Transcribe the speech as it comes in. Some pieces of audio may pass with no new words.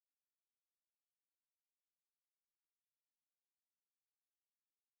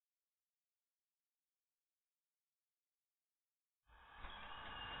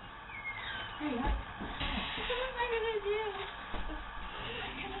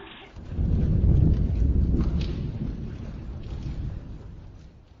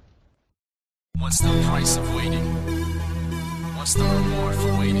What's the price of waiting? What's the reward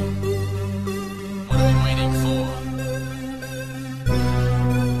for waiting? What are we waiting for?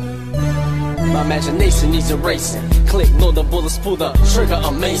 My imagination needs erasing. Click, load the bullets, pull the trigger,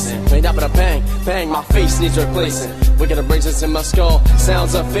 amazing. Made up with a bang, bang, my face needs replacing. Wicked abrasions in my skull,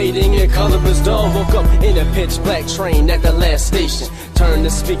 sounds are fading and color is dull. Woke up in a pitch black train at the last station. Turn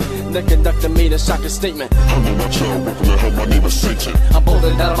to speak, the conductor made a shocking statement. I'm on my child, what the hell, my name is Satan. I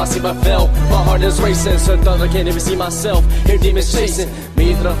bolted out of my seat, but fell. My heart is racing, so I can't even see myself. Hear demons chasing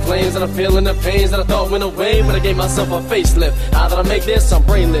me through the flames, and I'm feeling the pains that I thought went away when I gave myself a facelift. How did I make this? I'm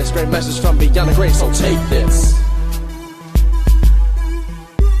brainless. Great message from beyond the grave, so take this.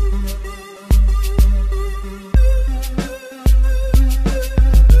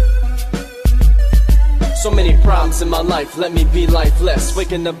 So many problems in my life, let me be lifeless.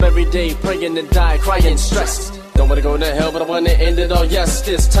 Waking up every day, praying to die, crying, stressed. Don't wanna go to hell, but I wanna end it all, yes.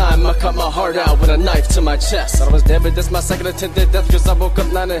 This time I cut my heart out with a knife to my chest. Thought I was dead, but this my second attempt at death, cause I woke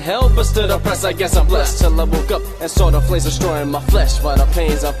up not in hell, but stood oppressed. I guess I'm blessed till I woke up and saw the flames destroying my flesh. While the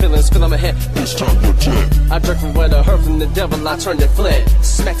pains I'm feeling fill in my head. This time you're dead. I drank from where I heard from the devil, I turned and fled.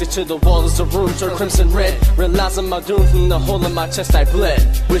 Smacked it to the wall as the room turned crimson red. Realizing my doom from the hole in my chest I bled.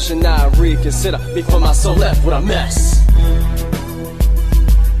 Wishing I'd reconsider before my soul left with a mess.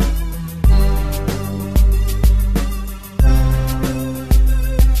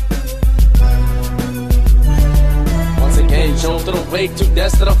 Jolt to the wake, too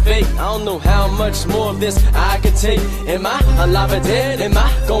deaths that are fake. I don't know how much more of this I can take. Am I alive or dead? Am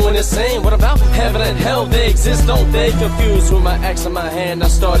I going insane? What about heaven and hell? They exist, don't they? Confused with my axe in my hand, I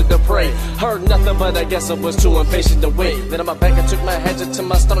started to pray. Heard nothing, but I guess I was too impatient to wait. Then on my back, I took my hatchet to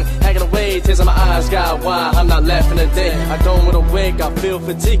my stomach, hacking away. Tears in my eyes, God, why? I'm not laughing today. I don't want to wake, I feel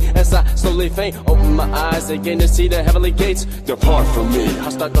fatigue as I slowly faint. Open my eyes again to see the heavenly gates. Depart from me. I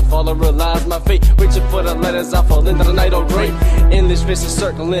start to fall and realize my fate. Reaching for the letters, I fall into the night, oh great. Endless vicious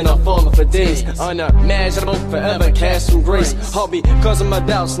circling, I'm falling for days. Unimaginable, forever cast from grace. All because of my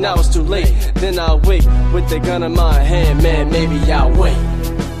doubts, now it's too late. Then I'll wake with the gun in my hand, man, maybe I'll wait.